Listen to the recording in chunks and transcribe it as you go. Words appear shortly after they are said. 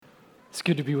It's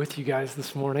good to be with you guys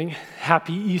this morning.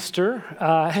 Happy Easter.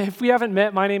 If we haven't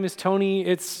met, my name is Tony.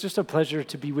 It's just a pleasure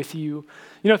to be with you.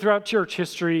 You know, throughout church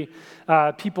history,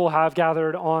 people have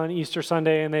gathered on Easter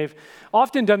Sunday, and they've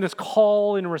often done this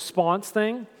call and response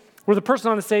thing, where the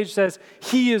person on the stage says,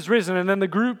 "He is risen," and then the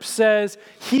group says,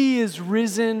 "He is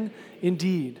risen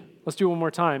indeed." Let's do it one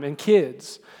more time. And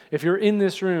kids, if you're in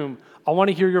this room, I want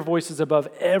to hear your voices above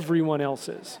everyone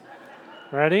else's.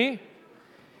 Ready?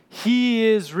 He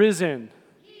is risen.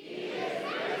 He is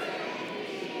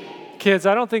risen. Kids,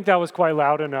 I don't think that was quite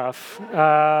loud enough.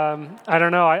 I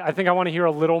don't know. I think I want to hear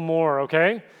a little more,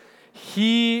 okay?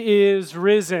 He is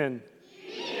risen.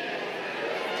 He is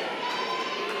risen.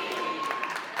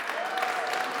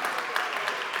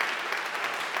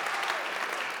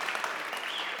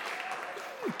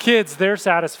 Kids, they're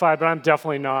satisfied, but I'm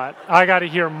definitely not. I got to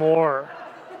hear more.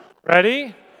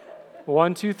 Ready?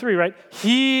 1, 2, 3, right?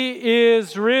 He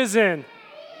is risen.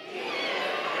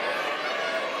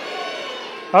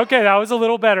 Okay, that was a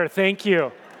little better. Thank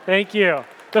you. Thank you.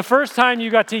 The first time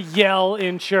you got to yell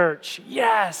in church.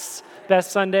 Yes,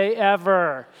 best Sunday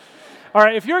ever. All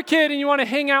right, if you're a kid and you want to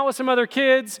hang out with some other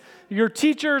kids, your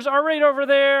teachers are right over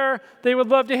there. They would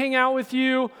love to hang out with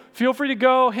you. Feel free to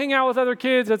go hang out with other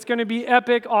kids. It's going to be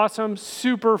epic, awesome,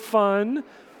 super fun.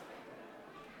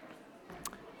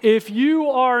 If you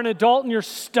are an adult and you're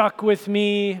stuck with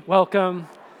me, welcome.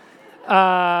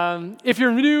 If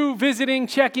you're new, visiting,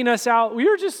 checking us out, we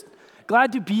are just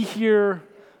glad to be here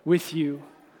with you.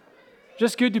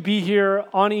 Just good to be here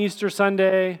on Easter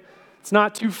Sunday. It's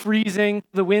not too freezing.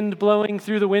 The wind blowing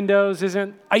through the windows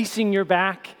isn't icing your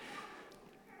back.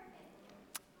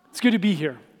 It's good to be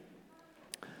here.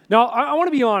 Now, I want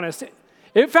to be honest.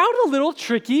 It found a little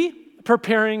tricky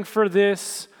preparing for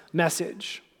this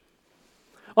message.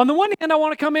 On the one hand, I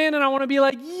want to come in and I want to be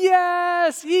like,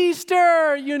 yes,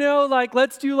 Easter,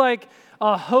 let's do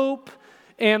a hope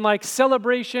and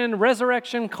celebration,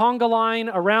 resurrection, conga line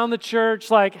around the church.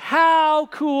 How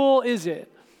cool is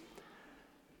it?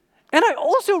 And I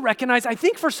also recognize, I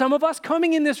think for some of us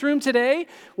coming in this room today,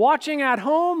 watching at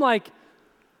home,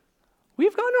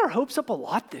 we've gotten our hopes up a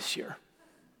lot this year.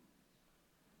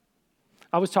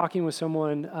 I was talking with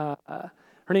someone,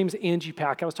 her name's Angie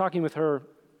Pack. I was talking with her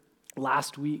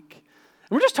last week.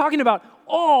 And we're just talking about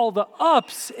all the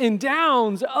ups and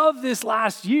downs of this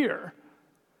last year.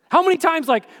 How many times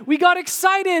we got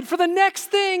excited for the next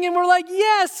thing and we're like,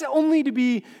 yes, only to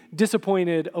be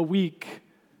disappointed a week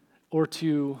or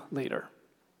two later.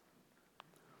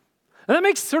 And that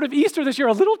makes sort of Easter this year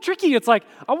a little tricky. It's I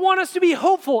want us to be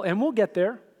hopeful, and we'll get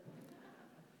there.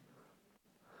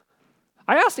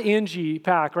 I asked Angie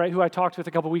Pack, who I talked with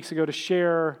a couple weeks ago, to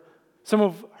share some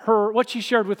of what she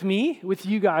shared with me, with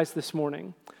you guys this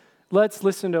morning. Let's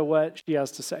listen to what she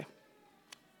has to say.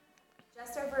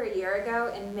 Just over a year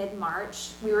ago, in mid-March,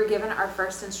 we were given our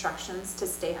first instructions to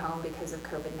stay home because of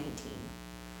COVID-19.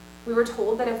 We were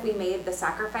told that if we made the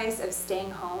sacrifice of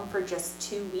staying home for just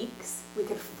 2 weeks, we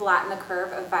could flatten the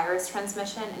curve of virus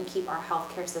transmission and keep our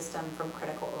healthcare system from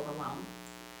critical overwhelm.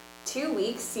 2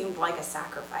 weeks seemed like a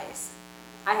sacrifice.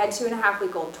 I had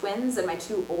 2.5-week-old twins, and my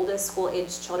 2 oldest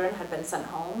school-aged children had been sent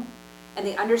home, and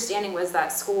the understanding was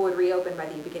that school would reopen by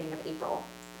the beginning of April.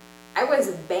 I was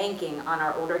banking on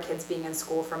our older kids being in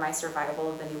school for my survival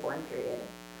of the newborn period,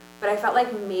 but I felt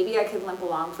like maybe I could limp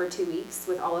along for 2 weeks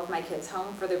with all of my kids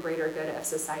home for the greater good of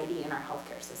society and our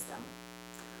healthcare system.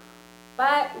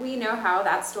 But we know how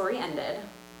that story ended.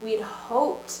 We'd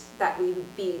hoped that we'd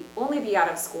only be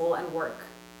out of school and work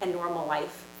and normal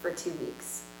life for 2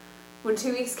 weeks. When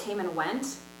 2 weeks came and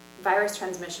went, virus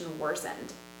transmission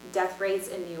worsened. Death rates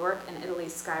in New York and Italy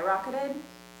skyrocketed,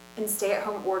 and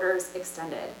stay-at-home orders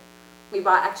extended. We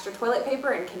bought extra toilet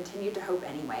paper and continued to hope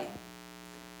anyway.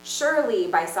 Surely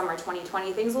by summer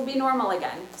 2020, things will be normal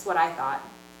again, is what I thought.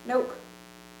 Nope.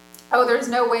 Oh, there's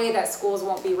no way that schools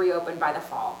won't be reopened by the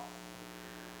fall.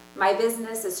 My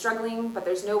business is struggling, but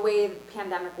there's no way the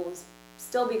pandemic will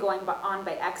still be going on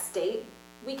by X date.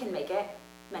 We can make it,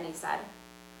 many said.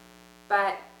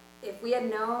 But if we had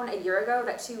known a year ago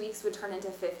that 2 weeks would turn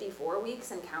into 54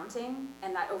 weeks and counting,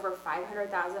 and that over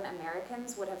 500,000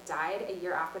 Americans would have died a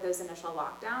year after those initial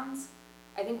lockdowns,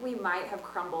 I think we might have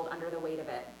crumbled under the weight of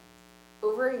it.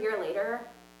 Over a year later,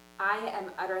 I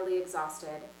am utterly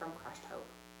exhausted from crushed hope.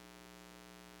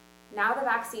 Now the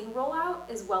vaccine rollout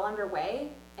is well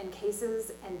underway, and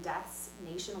cases and deaths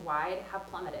nationwide have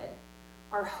plummeted.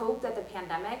 Our hope that the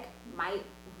pandemic might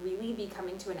really be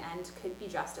coming to an end could be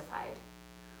justified.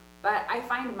 But I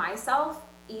find myself,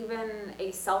 even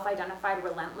a self-identified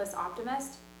relentless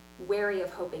optimist, wary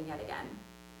of hoping yet again.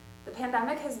 The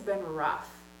pandemic has been rough.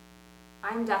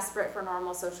 I'm desperate for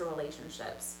normal social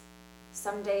relationships.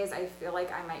 Some days I feel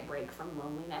like I might break from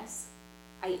loneliness.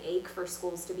 I ache for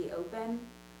schools to be open.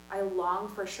 I long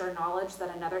for sure knowledge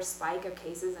that another spike of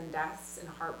cases and deaths and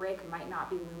heartbreak might not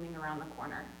be looming around the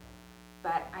corner.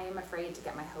 But I am afraid to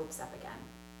get my hopes up again.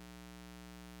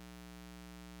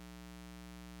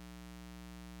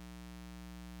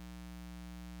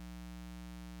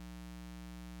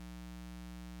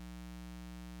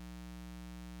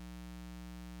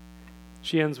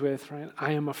 She ends with, right,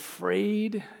 I am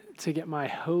afraid to get my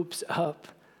hopes up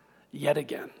yet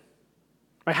again.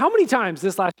 Right, how many times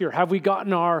this last year have we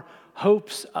gotten our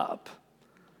hopes up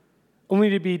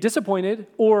only to be disappointed,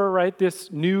 or, right,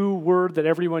 this new word that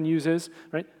everyone uses,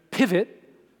 right, pivot,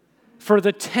 for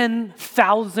the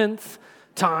 10,000th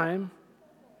time?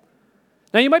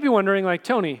 Now you might be wondering, like,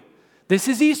 Tony, this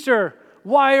is Easter.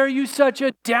 Why are you such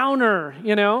a downer,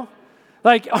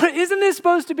 Like, isn't this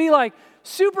supposed to be like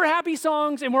super happy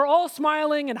songs and we're all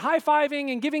smiling and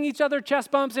high-fiving and giving each other chest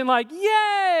bumps and like,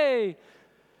 yay!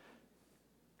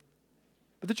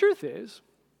 But the truth is,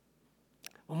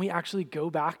 when we actually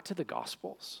go back to the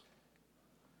Gospels,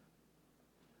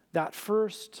 that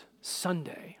first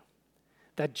Sunday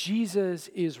that Jesus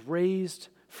is raised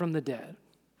from the dead,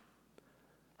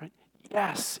 right?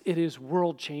 Yes, it is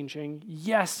world-changing.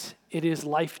 Yes, it is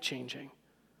life-changing.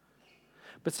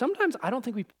 But sometimes I don't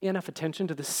think we pay enough attention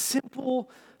to the simple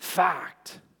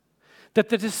fact that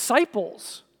the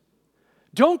disciples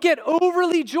don't get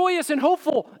overly joyous and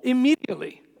hopeful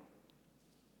immediately.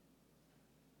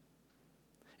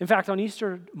 In fact, on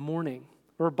Easter morning,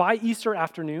 or by Easter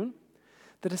afternoon,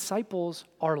 the disciples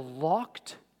are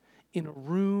locked in a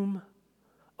room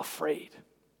afraid.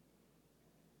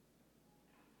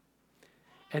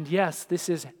 And yes, this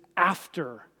is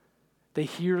after they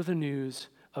hear the news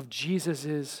of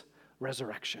Jesus'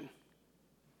 resurrection.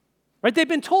 Right? They've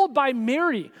been told by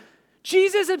Mary,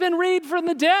 Jesus had been raised from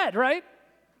the dead, right?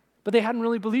 But they hadn't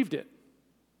really believed it.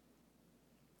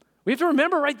 We have to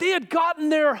remember, right? They had gotten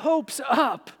their hopes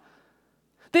up.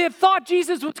 They had thought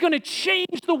Jesus was going to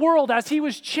change the world as he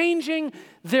was changing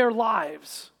their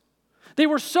lives. They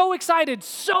were so excited,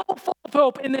 so full of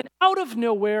hope, and then out of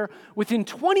nowhere, within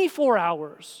 24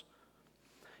 hours,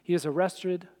 he is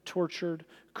arrested, tortured,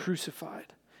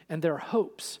 crucified, and their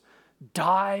hopes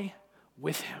die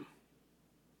with him.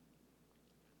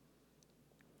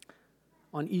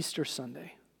 On Easter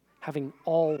Sunday, having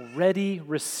already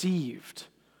received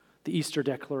the Easter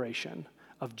declaration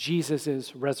of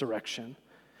Jesus' resurrection,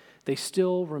 they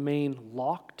still remain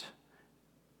locked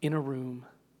in a room,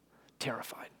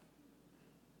 terrified.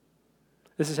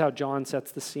 This is how John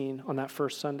sets the scene on that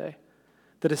first Sunday.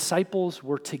 The disciples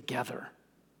were together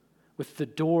with the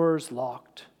doors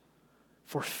locked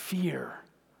for fear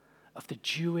of the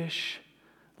Jewish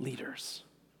leaders.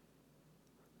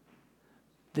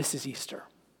 This is Easter.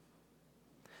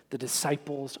 The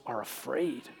disciples are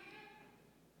afraid.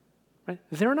 Right?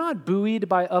 They're not buoyed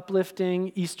by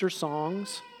uplifting Easter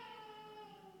songs.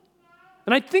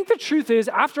 And I think the truth is,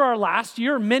 after our last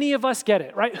year, many of us get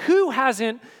it, right? Who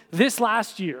hasn't this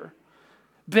last year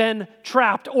been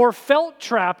trapped or felt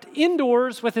trapped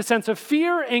indoors with a sense of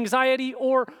fear, anxiety,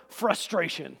 or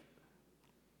frustration?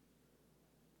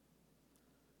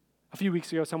 A few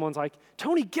weeks ago, someone's like,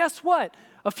 Tony, guess what?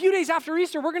 A few days after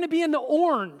Easter, we're going to be in the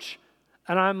orange.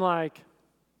 And I'm like,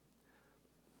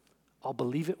 I'll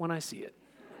believe it when I see it.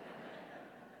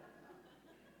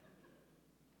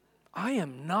 I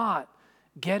am not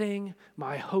getting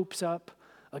my hopes up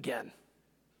again.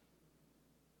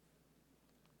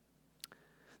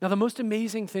 Now, the most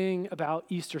amazing thing about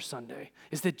Easter Sunday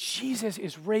is that Jesus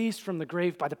is raised from the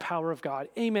grave by the power of God.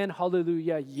 Amen,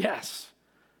 hallelujah, yes.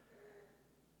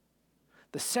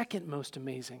 The second most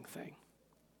amazing thing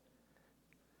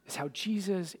is how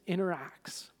Jesus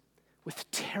interacts with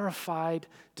terrified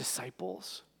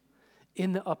disciples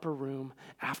in the upper room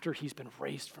after he's been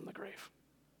raised from the grave.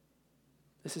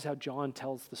 This is how John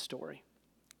tells the story.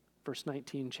 Verse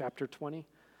 19, chapter 20.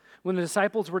 When the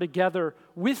disciples were together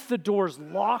with the doors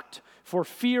locked for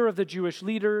fear of the Jewish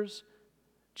leaders,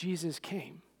 Jesus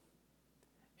came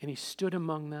and he stood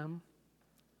among them.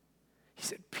 He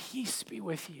said, "Peace be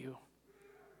with you."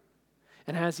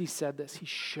 And as he said this, he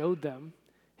showed them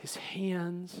his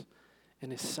hands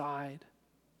and his side.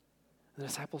 The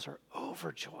disciples are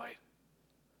overjoyed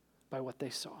by what they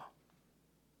saw.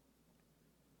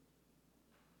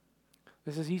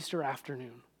 This is Easter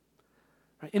afternoon.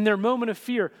 Right? In their moment of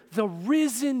fear, the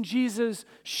risen Jesus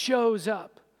shows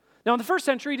up. Now, in the first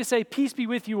century, to say peace be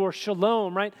with you or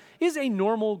shalom, right, is a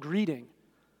normal greeting.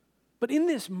 But in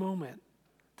this moment,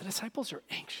 the disciples are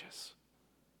anxious.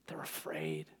 They're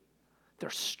afraid. They're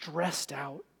stressed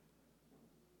out.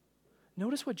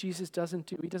 Notice what Jesus doesn't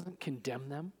do. He doesn't condemn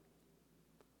them.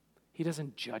 He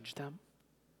doesn't judge them.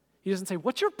 He doesn't say,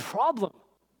 "What's your problem?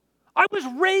 I was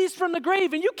raised from the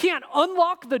grave and you can't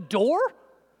unlock the door?"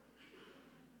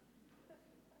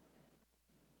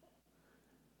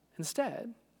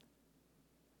 Instead,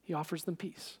 he offers them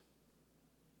peace.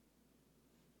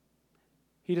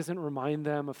 He doesn't remind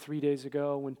them of 3 days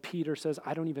ago when Peter says,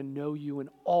 "I don't even know you," and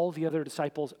all the other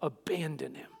disciples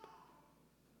abandon him.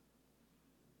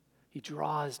 He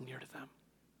draws near to them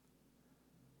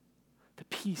the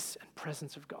peace and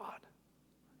presence of God,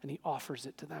 and he offers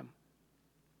it to them.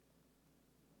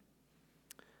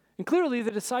 And clearly,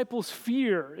 the disciples'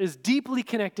 fear is deeply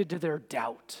connected to their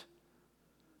doubt,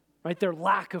 right? Their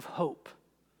lack of hope,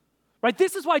 right?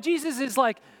 This is why Jesus is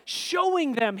like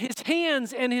showing them his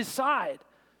hands and his side.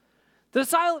 The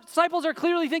disciples are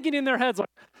clearly thinking in their heads, like,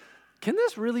 can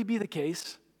this really be the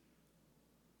case?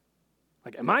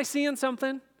 Like, am I seeing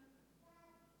something?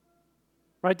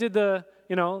 Right? Did the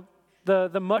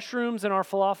mushrooms in our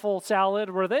falafel salad,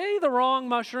 were they the wrong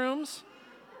mushrooms?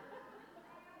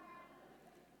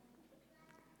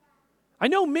 I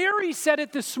know Mary said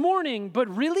it this morning, but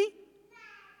really?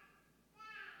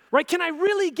 Right? Can I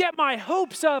really get my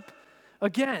hopes up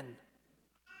again?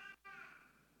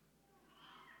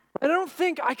 I don't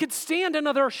think I could stand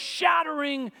another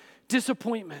shattering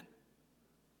disappointment.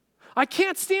 I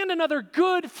can't stand another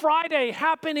Good Friday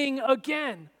happening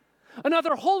again.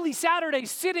 Another Holy Saturday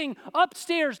sitting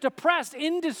upstairs depressed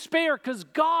in despair because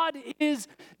God is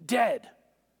dead.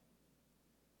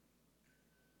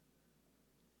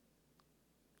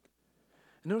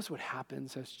 And notice what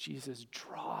happens as Jesus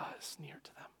draws near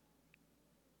to them.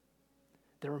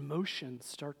 Their emotions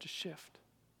start to shift.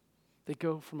 They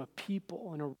go from a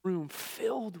people in a room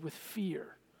filled with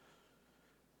fear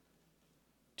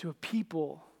to a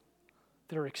people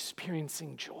that are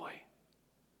experiencing joy.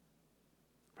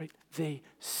 Right? They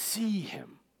see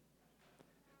him.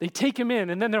 They take him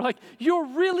in, and then they're like, "You're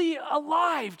really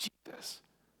alive, Jesus."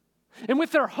 And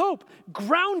with their hope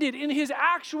grounded in his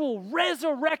actual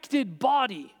resurrected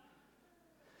body,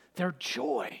 their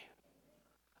joy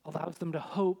allows them to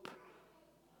hope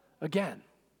again.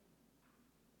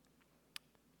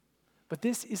 But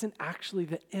this isn't actually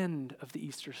the end of the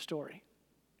Easter story.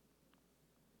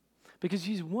 Because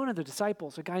he's one of the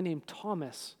disciples, a guy named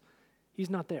Thomas. He's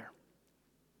not there.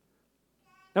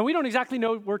 Now, we don't exactly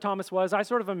know where Thomas was. I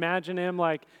sort of imagine him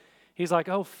like, he's like,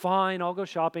 "Oh, fine, I'll go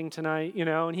shopping tonight,"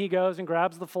 and he goes and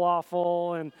grabs the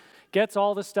falafel and gets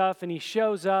all the stuff, and he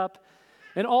shows up,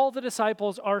 and all the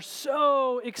disciples are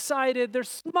so excited. They're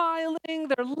smiling,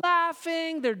 they're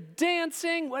laughing, they're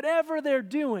dancing, whatever they're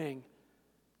doing.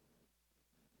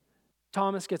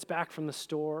 Thomas gets back from the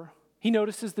store. He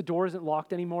notices the door isn't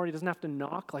locked anymore. He doesn't have to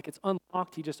knock, like it's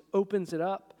unlocked. He just opens it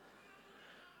up.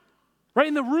 Right?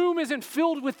 And the room isn't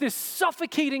filled with this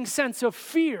suffocating sense of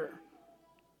fear.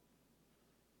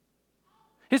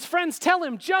 His friends tell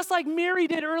him, just like Mary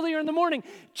did earlier in the morning,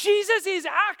 Jesus is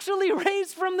actually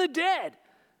raised from the dead.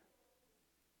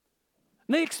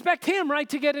 And they expect him, right,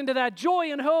 to get into that joy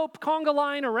and hope conga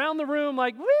line around the room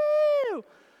like, woo!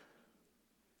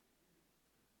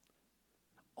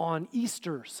 On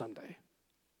Easter Sunday,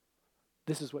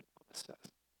 this is what Thomas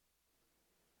says.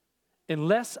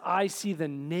 "Unless I see the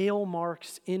nail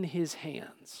marks in his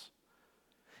hands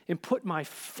and put my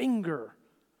finger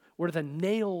where the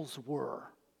nails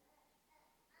were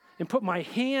and put my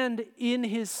hand in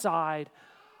his side,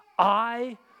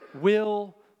 I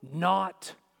will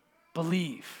not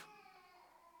believe."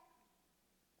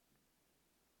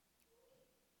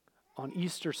 On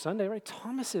Easter Sunday, right,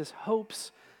 Thomas's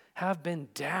hopes have been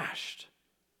dashed.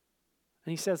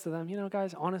 And he says to them,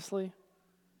 guys, honestly,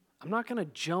 I'm not going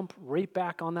to jump right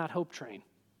back on that hope train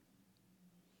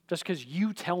just because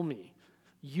you tell me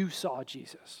you saw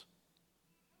Jesus.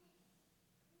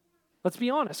 Let's be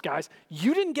honest, guys.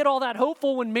 You didn't get all that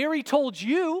hopeful when Mary told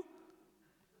you.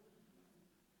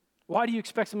 Why do you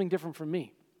expect something different from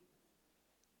me?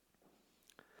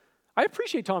 I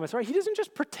appreciate Thomas, right? He doesn't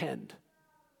just pretend.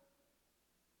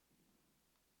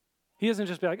 He doesn't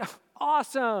just be like, "Oh,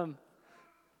 awesome."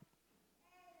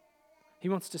 He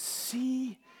wants to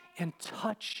see and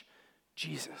touch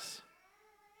Jesus.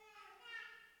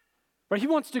 Right? He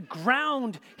wants to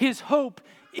ground his hope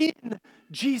in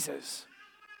Jesus.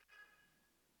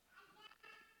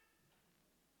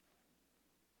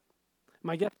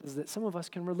 My guess is that some of us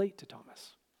can relate to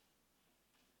Thomas.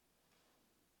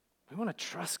 We want to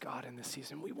trust God in this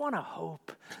season. We want to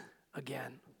hope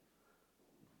again.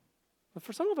 But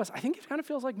for some of us, I think it kind of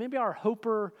feels like maybe our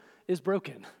hoper is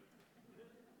broken.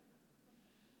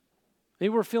 Maybe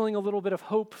we're feeling a little bit of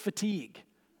hope fatigue.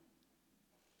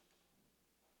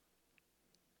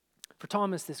 For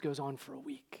Thomas, this goes on for a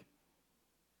week.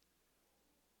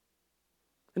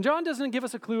 And John doesn't give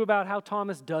us a clue about how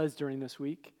Thomas does during this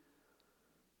week.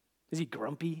 Is he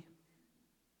grumpy?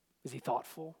 Is he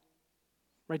thoughtful?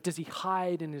 Right? Does he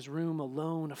hide in his room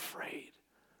alone, afraid?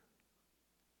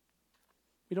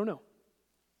 We don't know.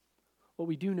 What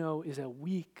we do know is a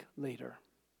week later,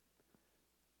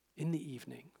 in the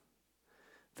evening,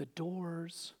 the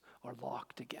doors are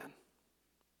locked again.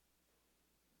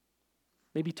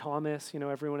 Maybe Thomas,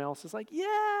 everyone else is like,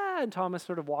 yeah, and Thomas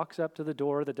sort of walks up to the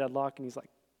door, the deadlock, and he's like,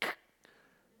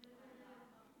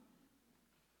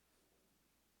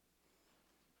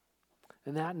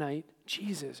 and that night,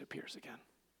 Jesus appears again.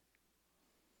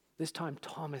 This time,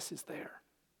 Thomas is there.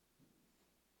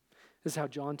 This is how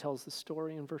John tells the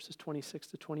story in verses 26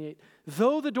 to 28.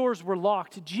 Though the doors were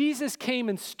locked, Jesus came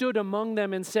and stood among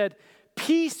them and said,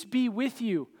 "Peace be with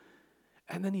you."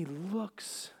 And then he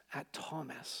looks at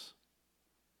Thomas.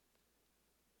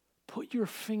 "Put your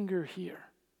finger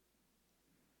here.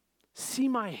 See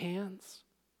my hands?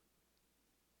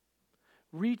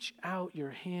 Reach out your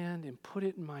hand and put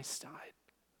it in my side.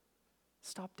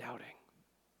 Stop doubting.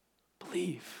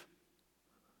 Believe."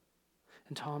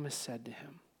 And Thomas said to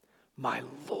him, "My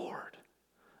Lord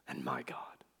and my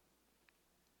God."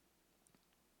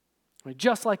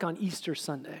 Just like on Easter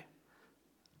Sunday,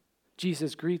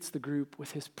 Jesus greets the group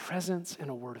with his presence and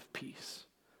a word of peace.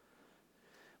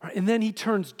 And then he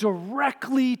turns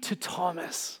directly to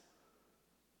Thomas.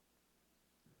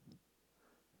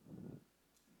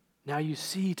 "Now you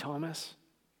see, Thomas.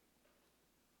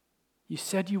 You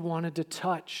said you wanted to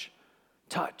touch.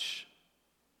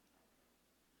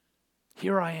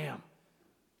 Here I am."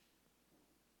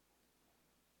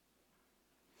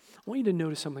 I want you to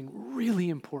notice something really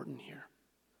important here.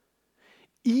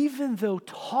 Even though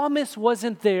Thomas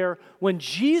wasn't there when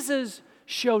Jesus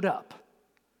showed up,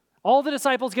 all the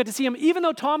disciples get to see him, even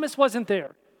though Thomas wasn't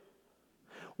there.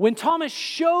 When Thomas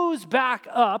shows back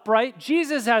up, right,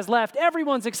 Jesus has left,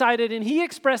 everyone's excited, and he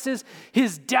expresses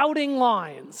his doubting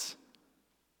lines.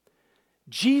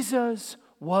 Jesus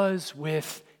was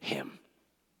with him.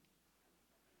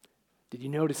 Did you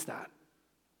notice that?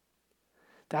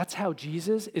 That's how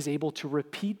Jesus is able to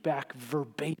repeat back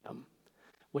verbatim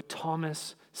what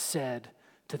Thomas said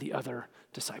to the other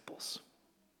disciples.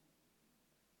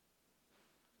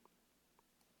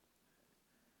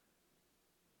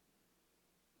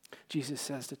 Jesus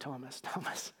says to Thomas,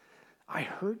 "Thomas, I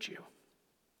heard you.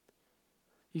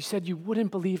 You said you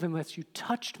wouldn't believe unless you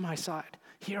touched my side.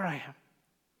 Here I am.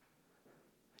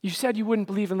 You said you wouldn't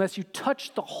believe unless you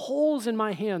touched the holes in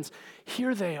my hands.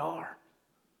 Here they are."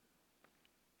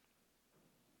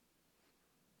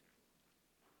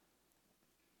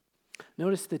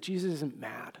 Notice that Jesus isn't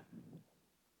mad.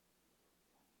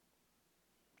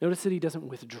 Notice that he doesn't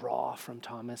withdraw from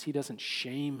Thomas. He doesn't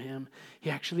shame him. He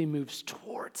actually moves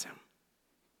towards him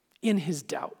in his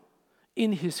doubt,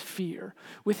 in his fear,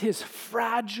 with his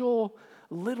fragile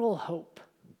little hope.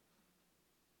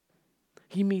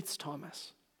 He meets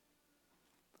Thomas.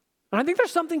 And I think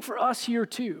there's something for us here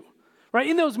too, right?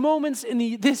 In those moments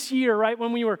this year, right,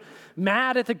 when we were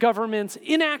mad at the government's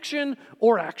inaction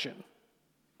or action.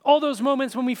 All those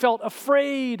moments when we felt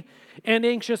afraid and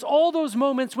anxious. All those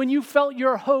moments when you felt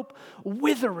your hope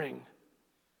withering.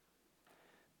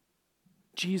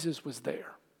 Jesus was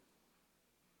there,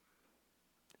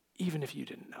 even if you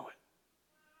didn't know it.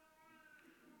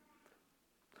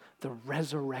 The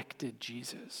resurrected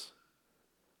Jesus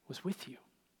was with you,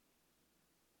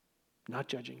 not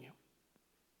judging you,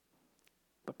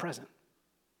 but present.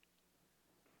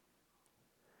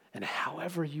 And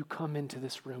however you come into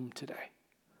this room today,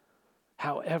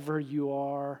 however you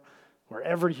are,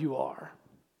 wherever you are,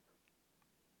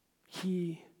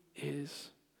 he is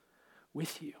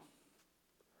with you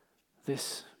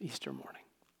this Easter morning.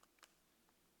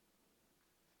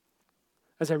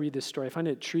 As I read this story, I find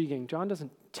it intriguing. John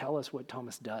doesn't tell us what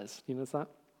Thomas does. You notice that?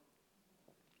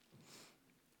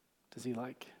 Does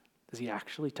he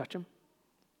actually touch him?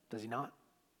 Does he not?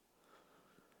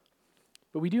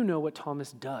 But we do know what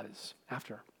Thomas does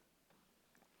after.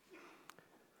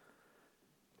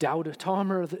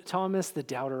 Thomas, the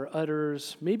doubter,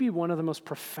 utters maybe one of the most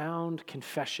profound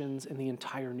confessions in the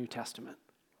entire New Testament.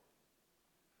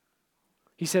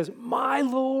 He says, "My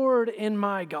Lord and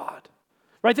my God."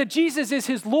 Right? That Jesus is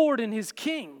his Lord and his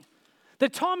King.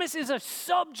 That Thomas is a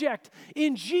subject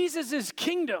in Jesus'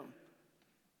 kingdom.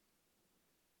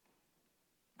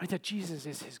 Right? That Jesus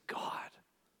is his God.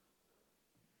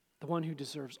 The one who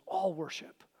deserves all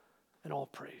worship and all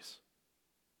praise.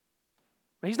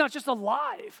 He's not just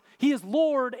alive. He is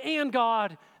Lord and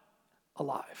God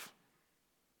alive.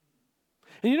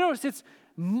 And you notice it's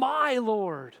my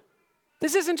Lord.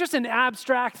 This isn't just an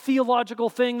abstract theological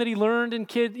thing that he learned in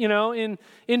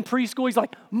preschool. He's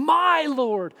like, my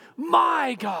Lord,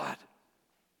 my God.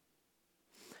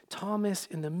 Thomas,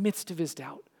 in the midst of his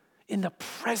doubt, in the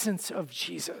presence of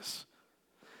Jesus,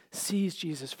 sees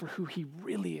Jesus for who he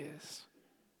really is,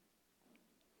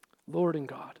 Lord and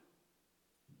God.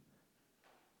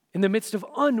 In the midst of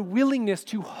unwillingness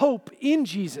to hope in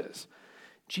Jesus,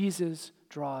 Jesus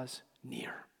draws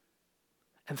near.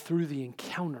 And through the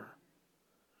encounter,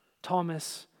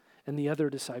 Thomas and the other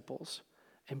disciples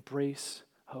embrace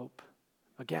hope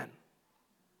again.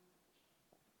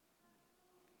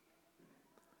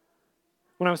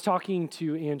 When I was talking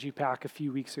to Angie Pack a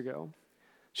few weeks ago,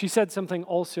 she said something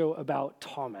also about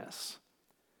Thomas.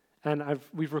 And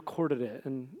we've recorded it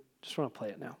and just want to play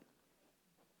it now.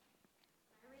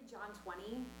 When I read John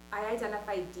 20, I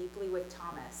identify deeply with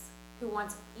Thomas, who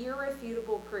wants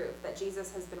irrefutable proof that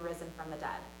Jesus has been risen from the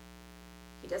dead.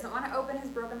 He doesn't want to open his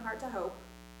broken heart to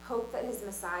hope that his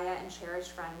Messiah and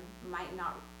cherished friend might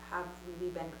not have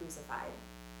really been crucified.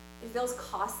 It feels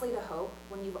costly to hope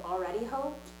when you've already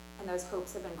hoped and those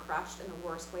hopes have been crushed in the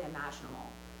worst way imaginable.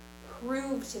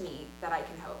 Prove to me that I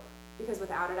can hope, because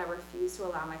without it I refuse to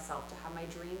allow myself to have my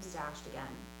dreams dashed again.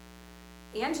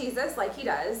 And Jesus, like he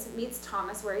does, meets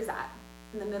Thomas where he's at,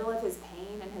 in the middle of his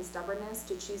pain and his stubbornness,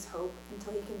 to choose hope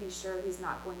until he can be sure he's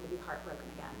not going to be heartbroken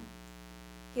again.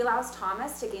 He allows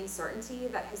Thomas to gain certainty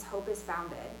that his hope is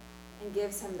founded and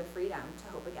gives him the freedom to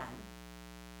hope again.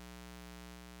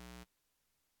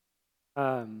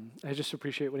 I just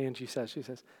appreciate what Angie says. She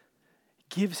says,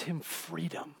 gives him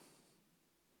freedom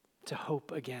to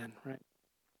hope again, right?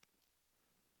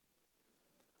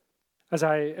 As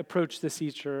I approached this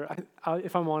Easter,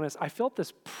 if I'm honest, I felt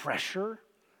this pressure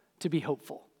to be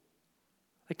hopeful.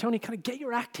 Like, Tony, kind of get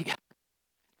your act together.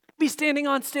 Be standing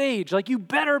on stage. Like, you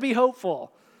better be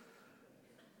hopeful.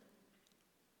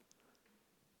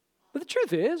 But the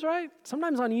truth is, right,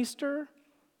 sometimes on Easter,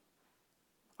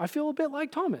 I feel a bit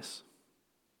like Thomas.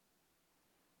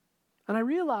 And I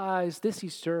realized this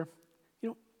Easter,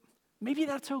 maybe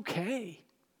that's okay.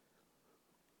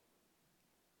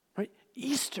 Right?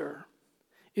 Easter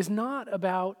is not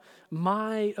about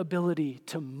my ability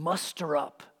to muster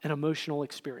up an emotional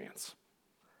experience.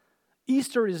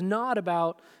 Easter is not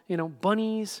about,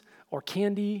 bunnies or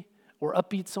candy or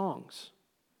upbeat songs.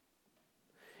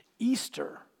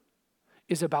 Easter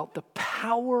is about the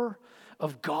power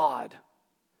of God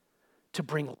to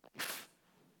bring life.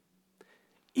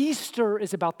 Easter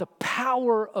is about the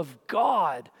power of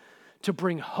God to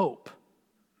bring hope.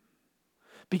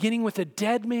 Beginning with a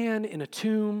dead man in a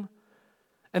tomb,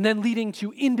 and then leading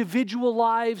to individual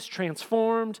lives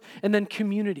transformed, and then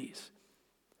communities.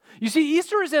 You see,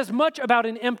 Easter is as much about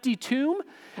an empty tomb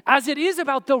as it is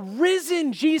about the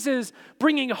risen Jesus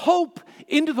bringing hope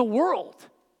into the world.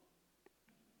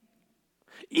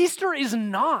 Easter is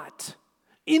not,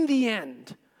 in the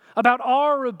end, about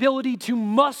our ability to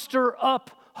muster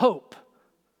up hope.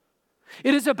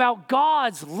 It is about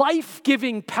God's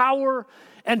life-giving power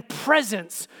and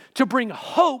presence to bring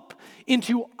hope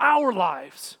into our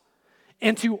lives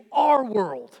and to our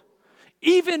world,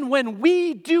 even when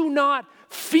we do not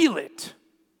feel it.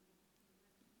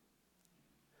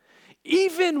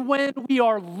 Even when we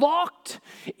are locked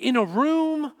in a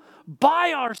room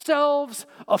by ourselves,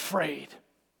 afraid.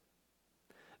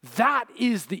 That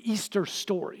is the Easter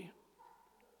story.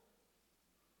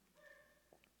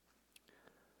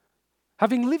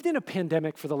 Having lived in a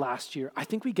pandemic for the last year, I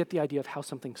think we get the idea of how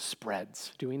something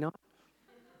spreads, do we not?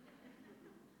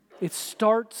 It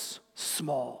starts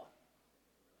small,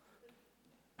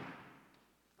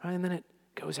 right? And then it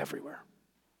goes everywhere.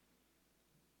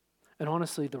 And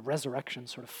honestly, the resurrection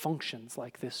sort of functions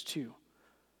like this too.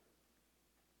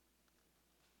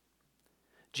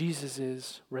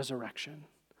 Jesus' resurrection,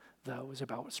 though, is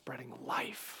about spreading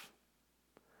life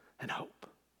and hope.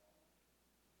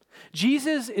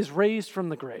 Jesus is raised from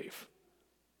the grave.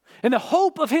 And the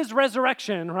hope of his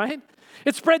resurrection, right?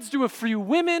 It spreads to a few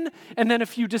women, and then a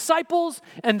few disciples,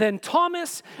 and then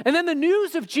Thomas, and then the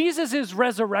news of Jesus'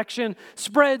 resurrection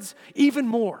spreads even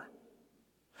more.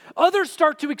 Others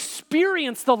start to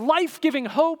experience the life-giving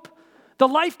hope, the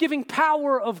life-giving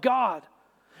power of God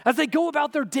as they go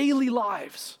about their daily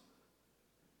lives.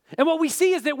 And what we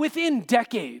see is that within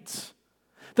decades,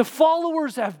 the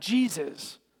followers of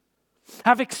Jesus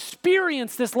have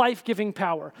experienced this life-giving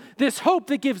power, this hope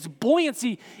that gives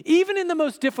buoyancy even in the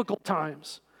most difficult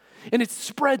times. And it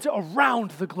spreads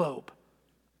around the globe.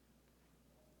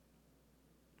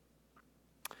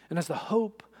 And as the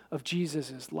hope of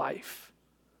Jesus' life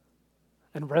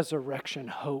and resurrection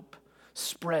hope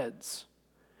spreads,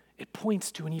 it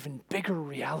points to an even bigger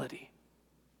reality.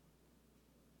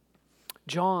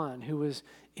 John, who was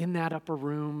in that upper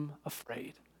room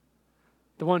afraid,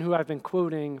 the one who I've been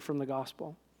quoting from the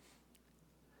gospel,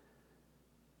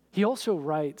 he also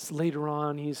writes later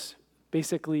on, he's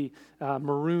basically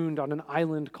marooned on an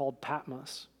island called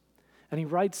Patmos. And he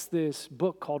writes this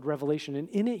book called Revelation, and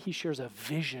in it he shares a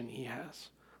vision he has.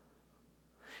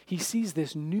 He sees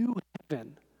this new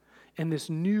heaven and this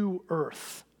new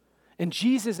earth. And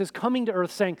Jesus is coming to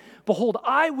earth saying, "Behold,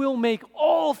 I will make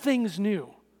all things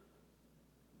new."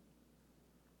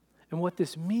 And what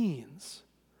this means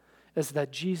is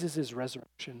that Jesus'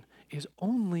 resurrection is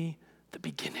only the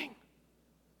beginning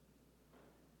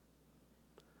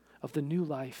of the new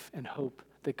life and hope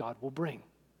that God will bring.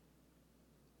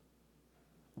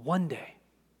 One day,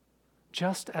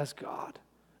 just as God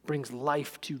brings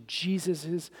life to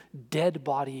Jesus' dead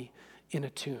body in a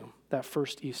tomb, that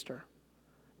first Easter,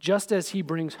 just as he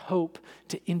brings hope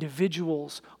to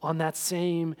individuals on that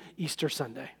same Easter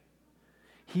Sunday,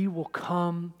 he will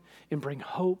come and bring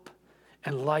hope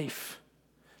and life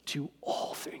to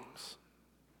all things,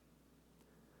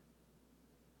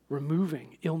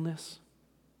 removing illness,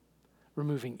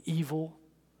 removing evil,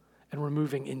 and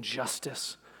removing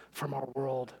injustice from our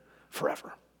world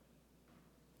forever,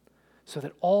 so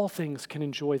that all things can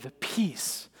enjoy the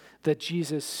peace that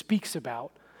Jesus speaks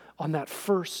about on that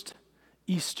first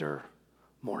Easter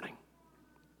morning.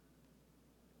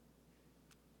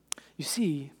 You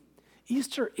see,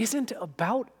 Easter isn't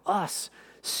about us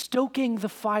stoking the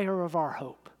fire of our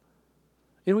hope.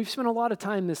 And we've spent a lot of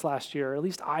time this last year, at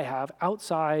least I have,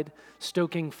 outside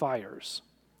stoking fires.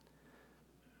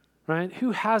 Right?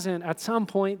 Who hasn't at some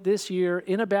point this year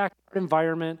in a backyard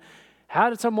environment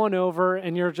had someone over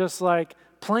and you're just like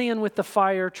playing with the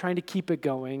fire, trying to keep it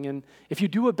going. And if you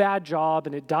do a bad job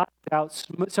and it dies out,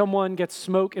 someone gets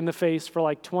smoke in the face for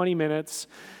like 20 minutes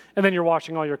and then you're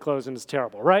washing all your clothes and it's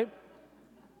terrible, right?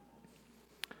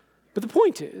 But the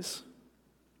point is,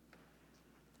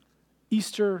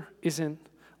 Easter isn't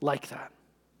like that.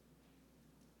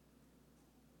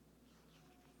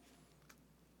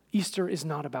 Easter is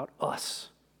not about us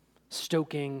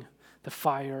stoking the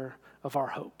fire of our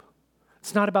hope.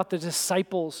 It's not about the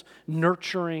disciples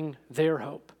nurturing their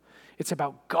hope. It's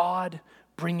about God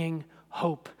bringing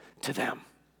hope to them.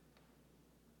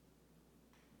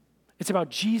 It's about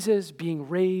Jesus being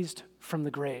raised from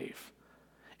the grave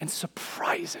and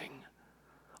surprising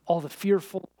all the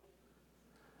fearful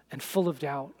and full of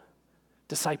doubt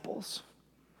disciples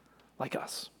like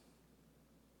us.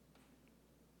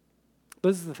 But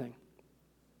this is the thing.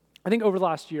 I think over the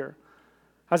last year,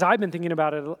 as I've been thinking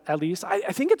about it at least,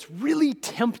 I think it's really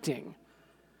tempting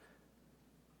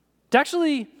to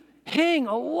actually hang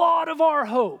a lot of our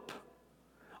hope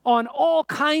on all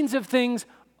kinds of things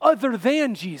other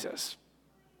than Jesus,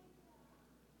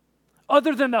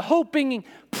 other than the hoping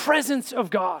presence of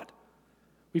God.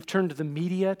 We've turned to the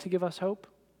media to give us hope.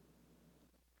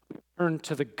 We've turned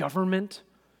to the government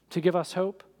to give us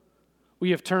hope. We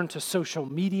have turned to social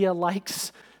media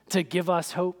likes to give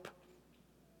us hope.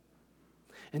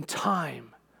 And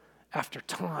time after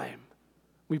time,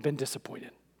 we've been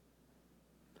disappointed.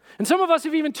 And some of us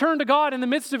have even turned to God in the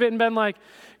midst of it and been like,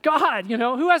 God,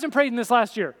 who hasn't prayed in this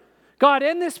last year? God,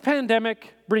 end this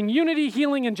pandemic, bring unity,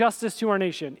 healing, and justice to our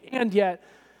nation. And yet,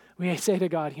 we say to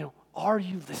God, are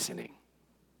you listening?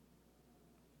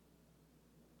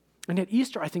 And yet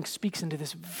Easter, I think, speaks into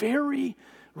this very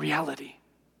reality.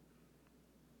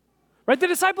 Right? The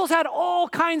disciples had all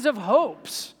kinds of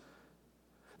hopes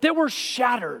that were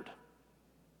shattered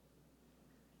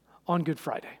on Good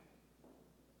Friday.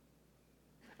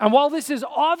 And while this is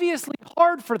obviously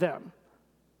hard for them,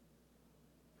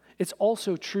 it's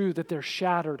also true that their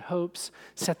shattered hopes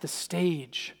set the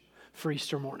stage for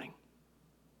Easter morning.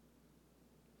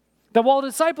 That while the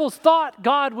disciples thought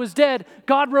God was dead,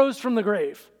 God rose from the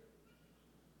grave.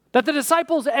 That the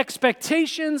disciples'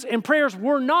 expectations and prayers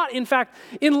were not, in fact,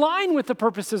 in line with the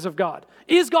purposes of God.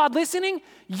 Is God listening?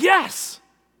 Yes.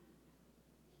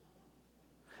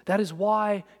 That is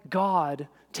why God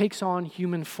takes on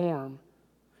human form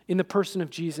in the person of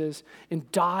Jesus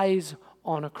and dies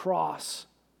on a cross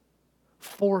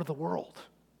for the world.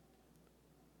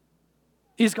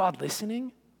 Is God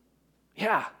listening?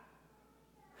 Yeah.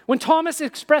 When Thomas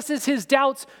expresses his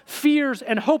doubts, fears,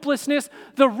 and hopelessness,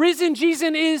 the risen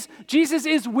Jesus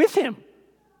is with him,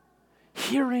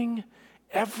 hearing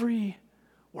every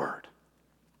word.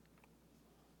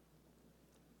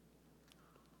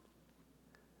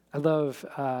 I love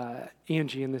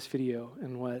Angie in this video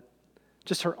and what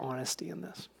Just her honesty in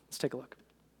this. Let's take a look.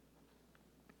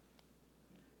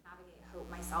 Navigate hope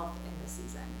myself in this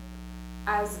season.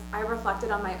 As I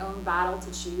reflected on my own battle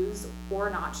to choose or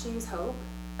not choose hope,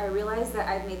 I realized that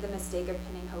I'd made the mistake of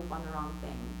pinning hope on the wrong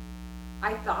thing.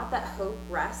 I thought that hope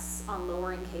rests on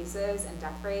lowering cases and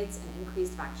death rates and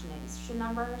increased vaccination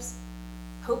numbers.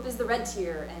 Hope is the red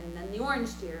tier, and then the orange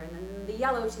tier, and then the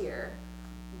yellow tier.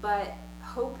 But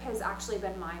hope has actually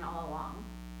been mine all along.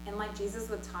 And like Jesus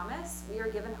with Thomas, we are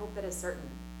given hope that is certain.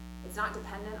 It's not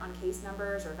dependent on case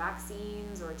numbers or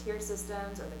vaccines or tier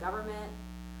systems or the government.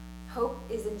 Hope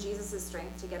is in Jesus'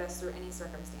 strength to get us through any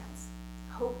circumstance.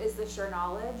 Hope is the sure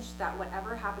knowledge that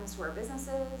whatever happens to our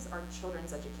businesses, our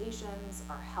children's educations,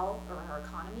 our health, or our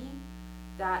economy,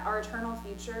 that our eternal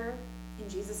future in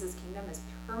Jesus' kingdom is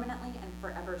permanently and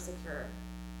forever secure,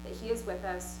 that he is with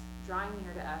us, drawing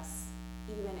near to us,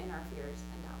 even in our fears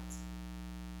and doubts.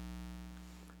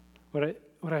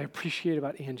 What I appreciate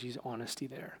about Angie's honesty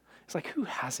there is like, who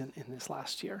hasn't in this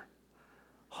last year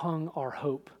hung our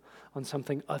hope on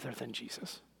something other than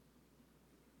Jesus?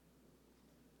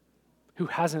 Who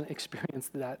hasn't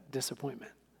experienced that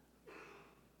disappointment?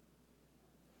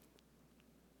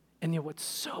 And yet what's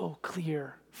so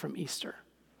clear from Easter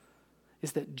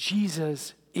is that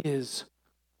Jesus is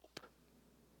hope.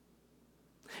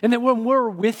 And that when we're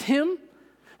with him,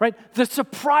 right, the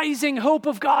surprising hope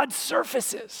of God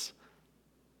surfaces,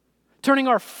 turning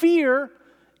our fear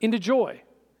into joy,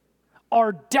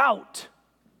 our doubt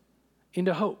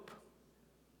into hope.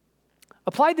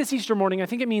 Applied this Easter morning, I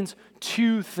think it means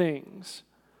two things.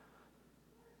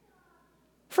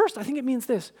 First, I think it means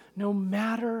this: no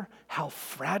matter how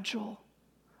fragile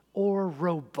or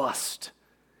robust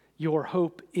your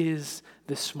hope is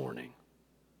this morning,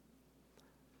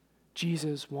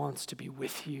 Jesus wants to be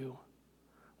with you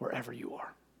wherever you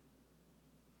are.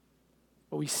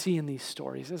 What we see in these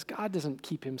stories is God doesn't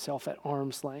keep himself at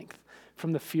arm's length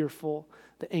from the fearful,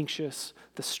 the anxious,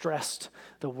 the stressed,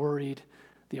 the worried,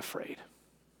 the afraid.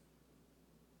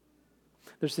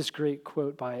 There's this great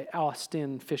quote by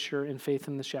Austin Fisher in Faith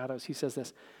in the Shadows. He says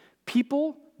this: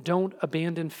 people don't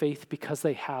abandon faith because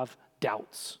they have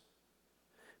doubts.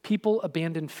 People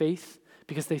abandon faith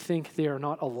because they think they are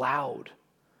not allowed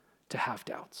to have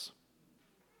doubts.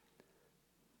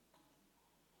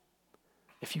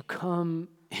 If you come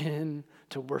in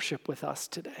to worship with us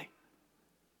today,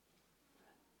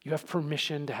 you have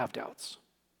permission to have doubts.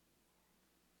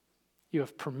 You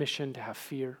have permission to have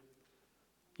fear.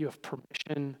 You have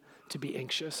permission to be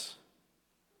anxious.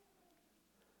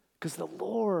 Because the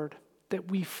Lord that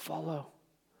we follow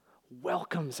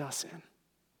welcomes us in.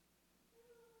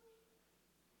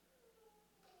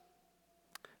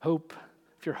 Hope,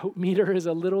 if your hope meter is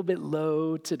a little bit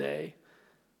low today,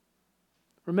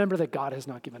 remember that God has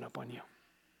not given up on you.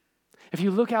 If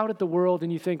you look out at the world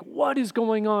and you think, what is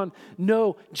going on?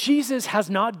 No, Jesus has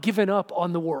not given up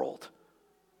on the world.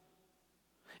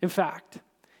 In fact,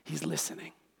 he's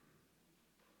listening.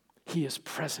 He is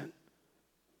present.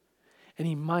 And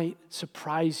he might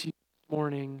surprise you this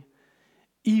morning,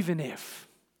 even if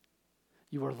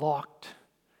you are locked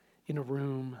in a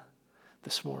room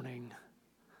this morning,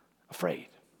 afraid.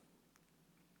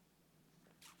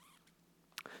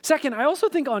 Second, I also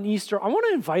think on Easter, I want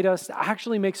to invite us to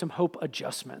actually make some hope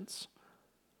adjustments.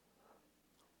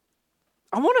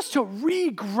 I want us to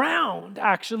reground,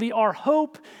 actually, our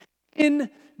hope in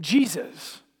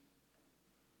Jesus.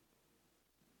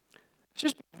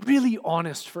 Just be really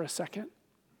honest for a second.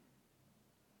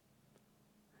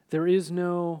 There is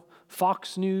no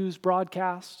Fox News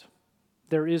broadcast.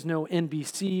 There is no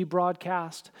NBC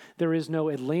broadcast. There is no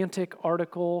Atlantic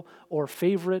article or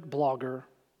favorite blogger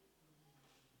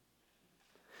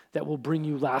that will bring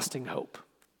you lasting hope.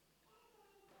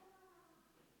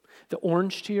 The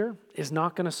orange tier is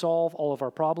not going to solve all of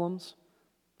our problems,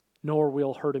 nor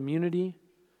will herd immunity,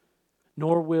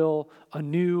 nor will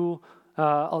new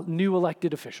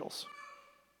elected officials.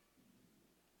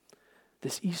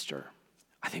 This Easter,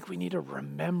 I think we need to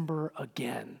remember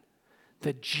again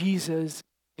that Jesus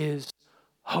is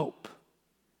hope.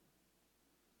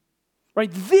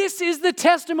 Right? This is the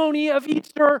testimony of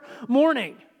Easter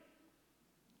morning.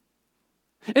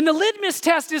 And the litmus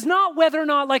test is not whether or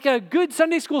not, like a good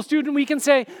Sunday school student, we can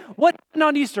say, what happened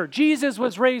on Easter? Jesus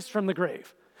was raised from the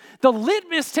grave. The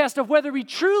litmus test of whether we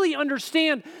truly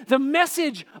understand the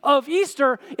message of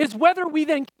Easter is whether we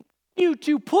then continue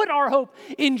to put our hope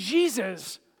in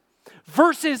Jesus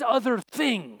versus other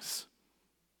things.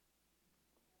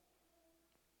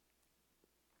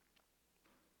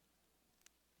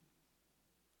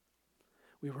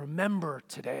 We remember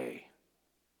today,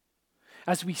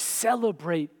 as we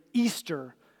celebrate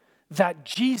Easter, that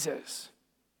Jesus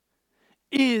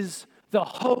is the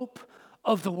hope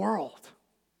of the world.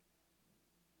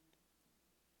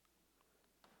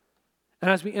 And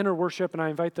as we enter worship, and I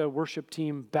invite the worship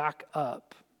team back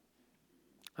up,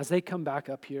 as they come back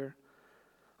up here,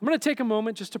 I'm going to take a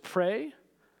moment just to pray.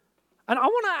 And I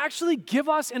want to actually give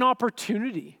us an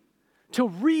opportunity to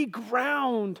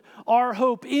reground our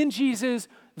hope in Jesus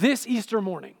this Easter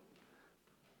morning.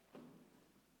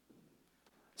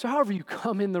 So however you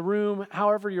come in the room,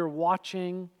 however you're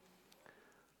watching,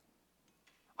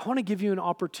 I want to give you an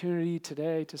opportunity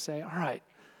today to say, all right,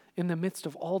 in the midst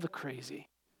of all the crazy,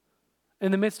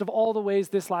 in the midst of all the ways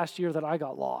this last year that I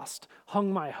got lost,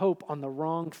 hung my hope on the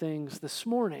wrong things this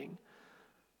morning,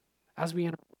 as we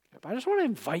enter worship, I just want to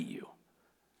invite you.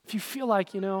 If you feel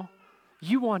like,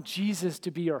 you want Jesus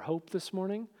to be your hope this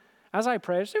morning, as I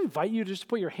pray, I just invite you to just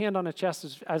put your hand on a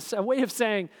chest as a way of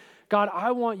saying, God,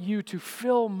 I want you to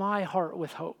fill my heart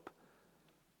with hope.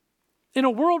 In a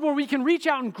world where we can reach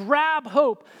out and grab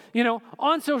hope,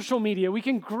 on social media, we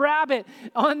can grab it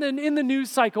in the news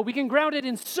cycle, we can ground it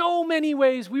in so many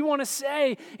ways. We want to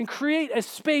say and create a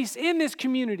space in this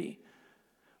community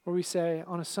where we say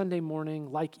on a Sunday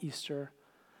morning like Easter,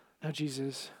 now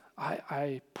Jesus,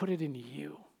 I put it in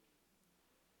you.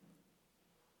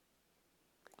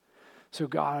 So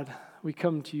God, we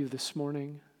come to you this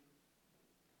morning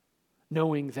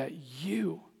knowing that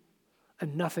you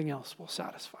and nothing else will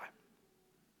satisfy.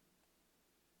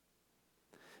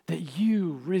 That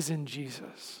you, risen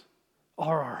Jesus,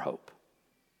 are our hope.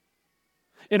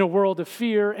 In a world of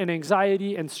fear and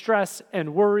anxiety and stress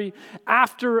and worry,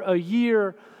 after a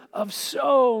year of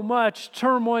so much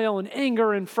turmoil and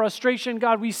anger and frustration,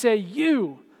 God, we say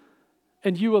you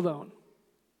and you alone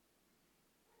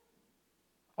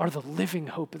are the living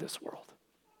hope of this world.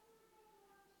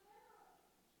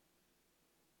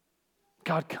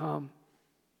 God, come,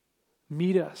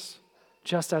 meet us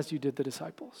just as you did the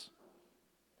disciples.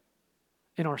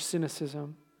 In our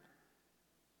cynicism,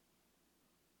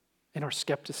 in our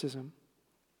skepticism,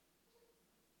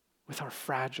 with our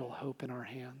fragile hope in our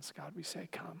hands, God, we say,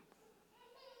 come,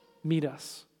 meet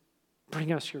us,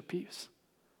 bring us your peace,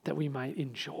 that we might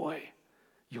enjoy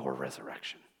your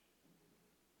resurrection.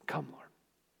 Come, Lord.